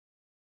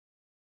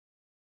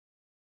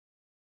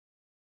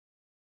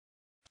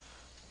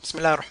بسم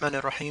الله الرحمن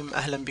الرحيم.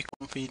 أهلا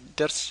بكم في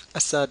الدرس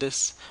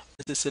السادس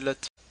من سلسلة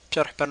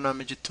شرح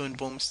برنامج التون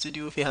بوم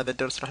ستوديو. في هذا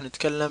الدرس راح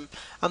نتكلم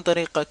عن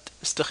طريقة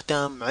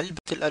استخدام علبة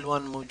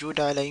الألوان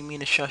الموجودة على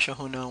يمين الشاشة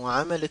هنا،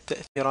 وعمل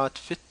التأثيرات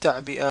في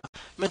التعبئة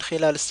من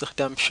خلال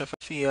استخدام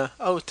الشفافية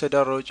أو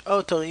التدرج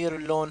أو تغيير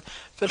اللون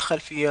في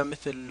الخلفية،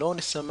 مثل لون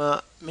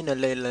السماء من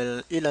الليل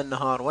إلى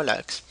النهار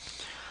والعكس.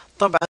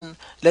 طبعا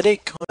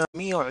لديك هنا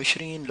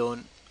 120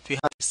 لون في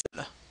هذه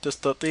السلة.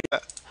 تستطيع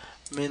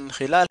من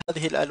خلال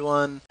هذه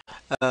الألوان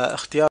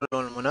اختيار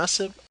اللون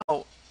المناسب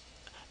أو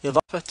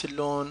إضافة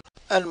اللون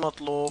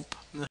المطلوب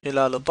من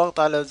خلال الضغط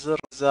على زر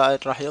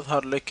الزائد. راح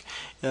يظهر لك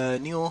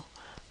نيو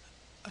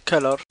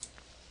كلر.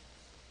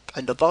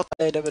 عند الضغط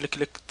عليه دبل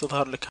كليك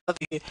تظهر لك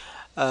هذه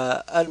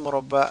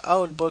المربع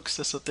أو البوكس.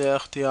 تستطيع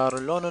اختيار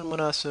اللون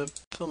المناسب،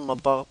 ثم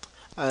الضغط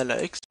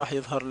على إكس راح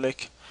يظهر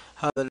لك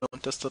هذا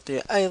اللون.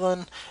 تستطيع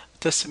أيضا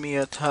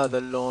تسمية هذا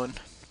اللون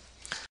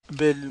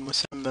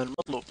بالمسمى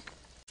المطلوب.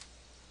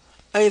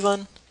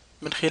 أيضا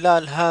من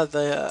خلال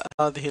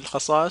هذه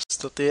الخصائص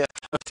تستطيع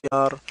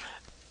اختيار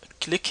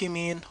كليك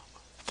يمين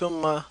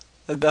ثم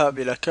الذهاب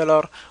إلى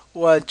كلر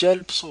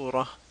وجلب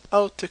صورة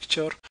أو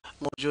تكتشر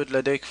موجود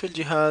لديك في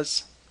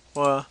الجهاز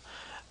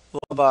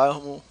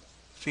ووضعه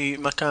في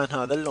مكان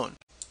هذا اللون.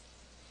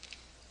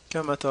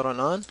 كما ترى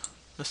الآن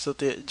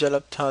نستطيع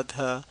جلبت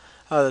هذا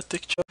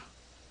التكتشر.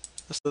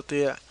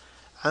 نستطيع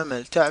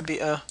عمل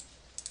تعبئة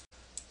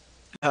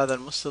لهذا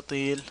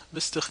المستطيل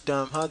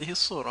باستخدام هذه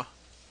الصورة.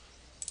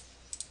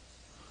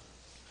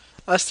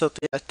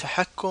 أستطيع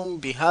التحكم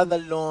بهذا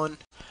اللون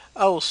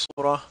أو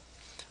الصورة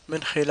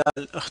من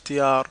خلال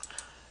اختيار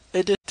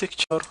Edit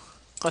Texture.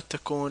 قد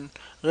تكون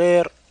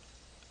غير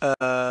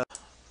آه،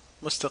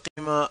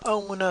 مستقيمة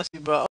أو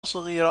مناسبة أو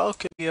صغيرة أو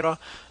كبيرة.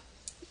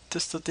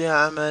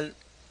 تستطيع عمل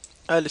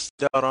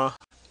الاستدارة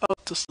أو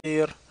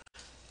التصغير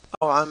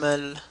أو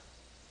عمل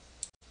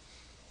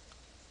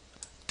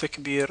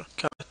تكبير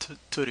كما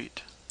تريد.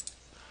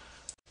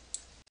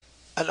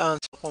 الآن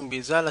سأقوم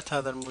بإزالة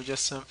هذا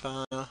المجسم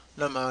فأنا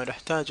لم أعد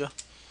أحتاجه،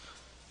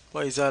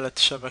 وإزالة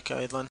الشبكة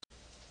أيضا،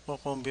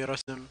 وأقوم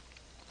برسم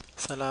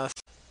 3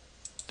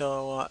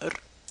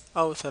 دوائر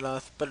أو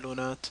 3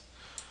 بالونات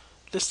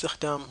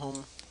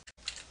لاستخدامهم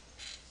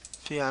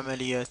في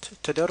عملية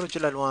تدرج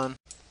الألوان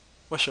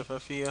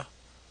والشفافية.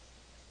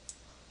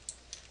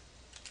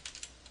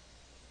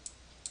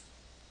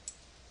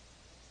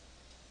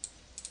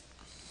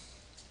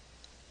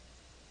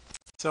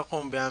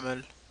 سأقوم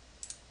بعمل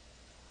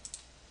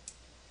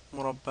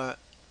مربع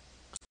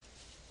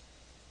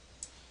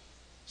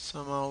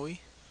سماوي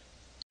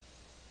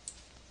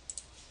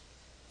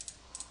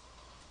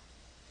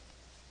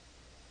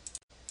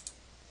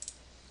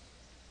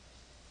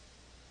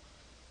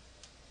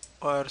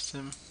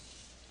وأرسم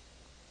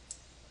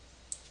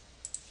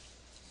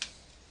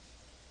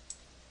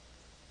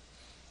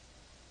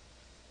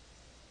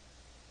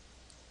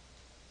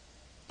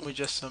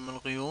مجسم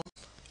الغيوم.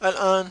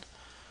 الآن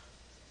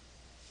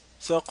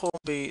سأقوم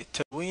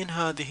بتلوين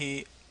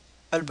هذه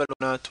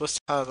البالونات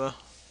والسحابة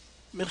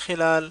من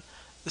خلال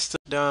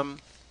استخدام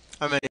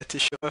عملية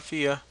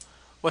الشفافية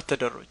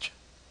والتدرج.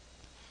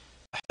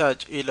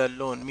 أحتاج إلى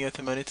اللون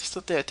 108.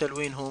 تستطيع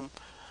تلوينهم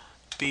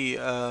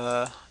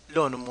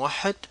بلون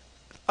موحد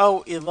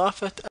أو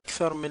إضافة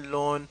أكثر من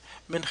لون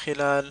من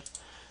خلال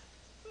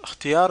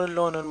اختيار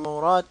اللون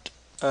المراد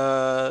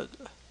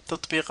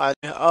تطبيق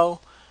عليه أو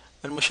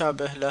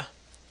المشابه له،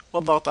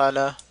 والضغط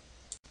على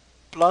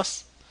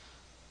بلس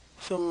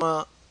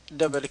ثم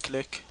دبل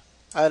كليك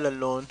على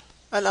اللون.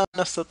 الآن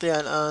نستطيع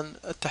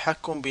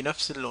التحكم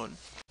بنفس اللون.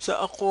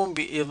 سأقوم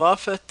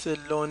بإضافة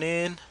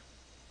اللونين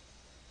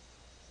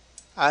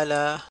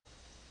على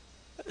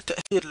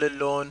تأثير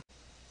للون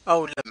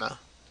أو لمعة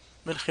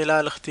من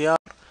خلال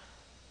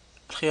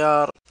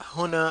الخيار.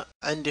 هنا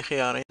عندي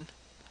خيارين: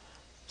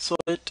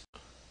 solid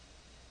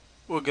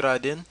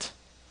وجرادينت.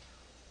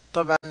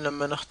 طبعا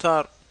لما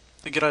نختار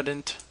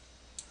جرادينت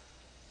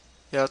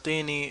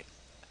يعطيني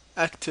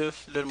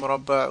اكتف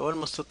للمربع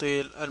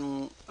والمستطيل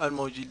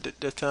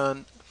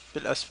الموجودتان في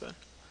الأسفل.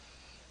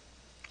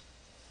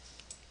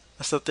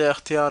 أستطيع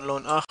اختيار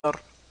لون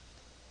آخر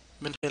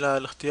من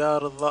خلال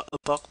اختيار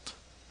الضغط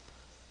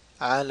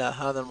على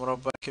هذا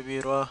المربع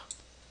الكبير،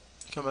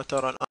 وكما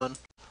ترى الآن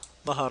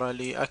ظهر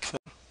لي أكثر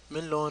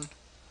من لون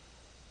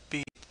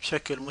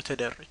بشكل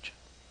متدرج.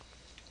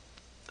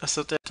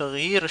 أستطيع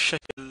تغيير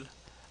الشكل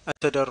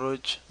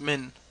التدرج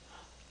من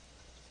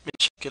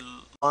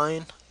شكل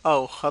لاين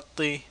أو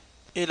خطي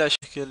إلى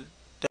شكل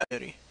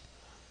دائري.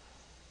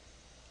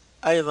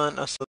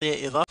 أيضا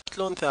أستطيع إضافة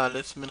لون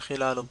ثالث من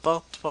خلال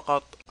الضغط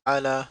فقط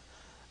على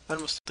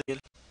المستطيل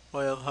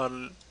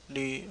ويظهر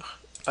لي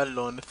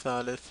اللون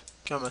الثالث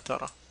كما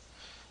ترى.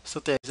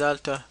 أستطيع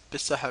إزالته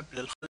بالسحب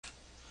للخلف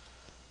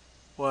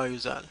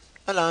ويزال.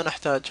 الآن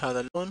أحتاج هذا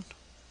اللون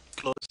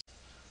كلوز.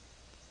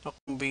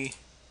 أقوم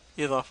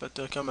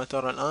بإضافته كما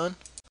ترى الآن.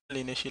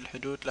 خليني أشيل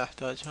الحدود لا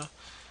أحتاجها.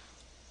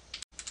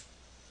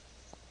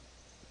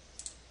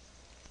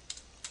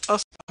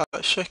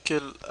 أصبح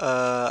شكل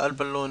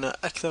البالونة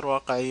أكثر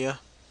واقعية.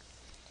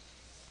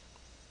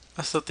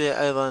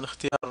 أستطيع أيضا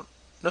اختيار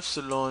نفس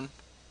اللون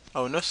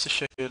أو نفس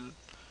الشكل،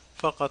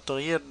 فقط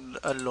تغيير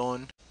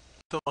اللون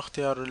ثم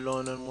اختيار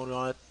اللون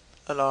المراد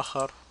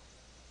الآخر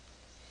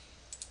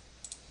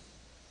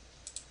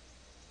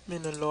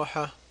من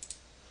اللوحة،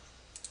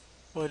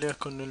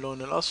 وليكن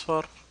اللون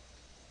الأصفر.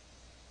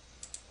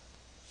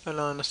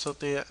 الآن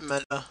نستطيع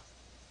ملئه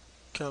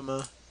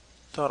كما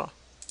ترى.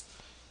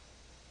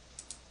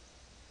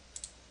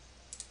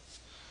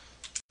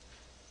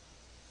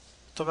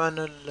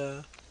 طبعا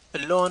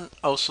اللون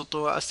أو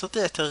السطوع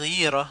أستطيع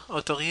تغييره أو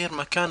تغيير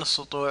مكان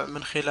السطوع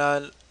من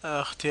خلال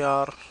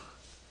اختيار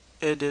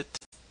Edit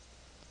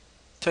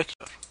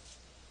Texture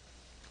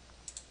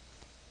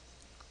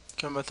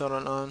كما ترى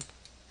الآن.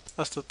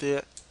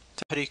 أستطيع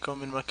تحريكه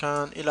من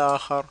مكان إلى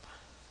آخر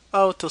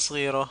أو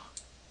تصغيره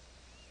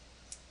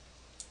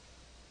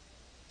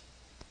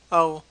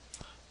أو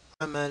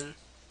عمل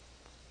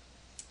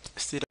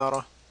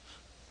استدارة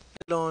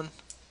اللون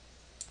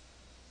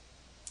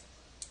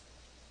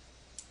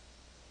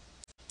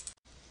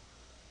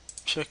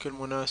بشكل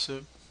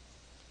مناسب.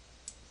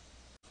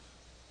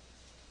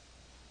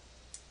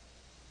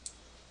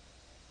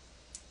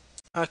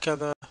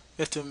 هكذا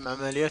يتم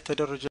عملية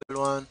تدرج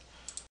الألوان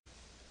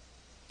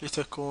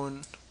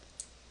لتكون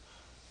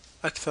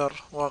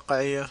أكثر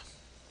واقعية.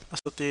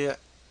 أستطيع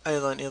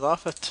أيضا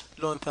إضافة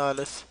لون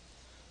ثالث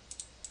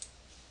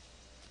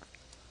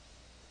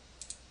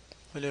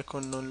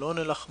وليكن اللون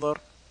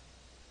الأخضر.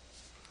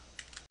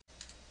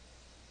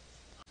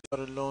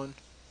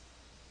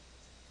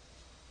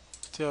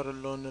 اختيار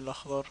اللون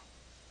الأخضر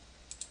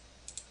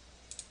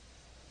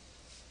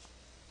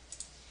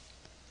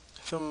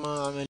ثم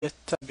عملية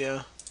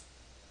تعبئة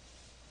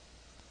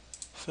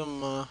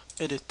ثم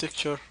Edit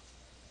Texture.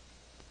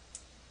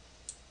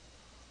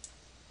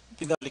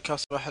 بذلك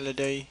أصبح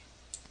لدي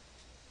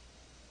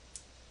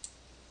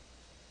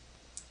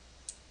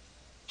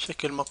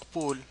شكل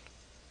مقبول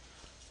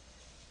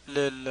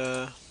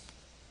للبالونات.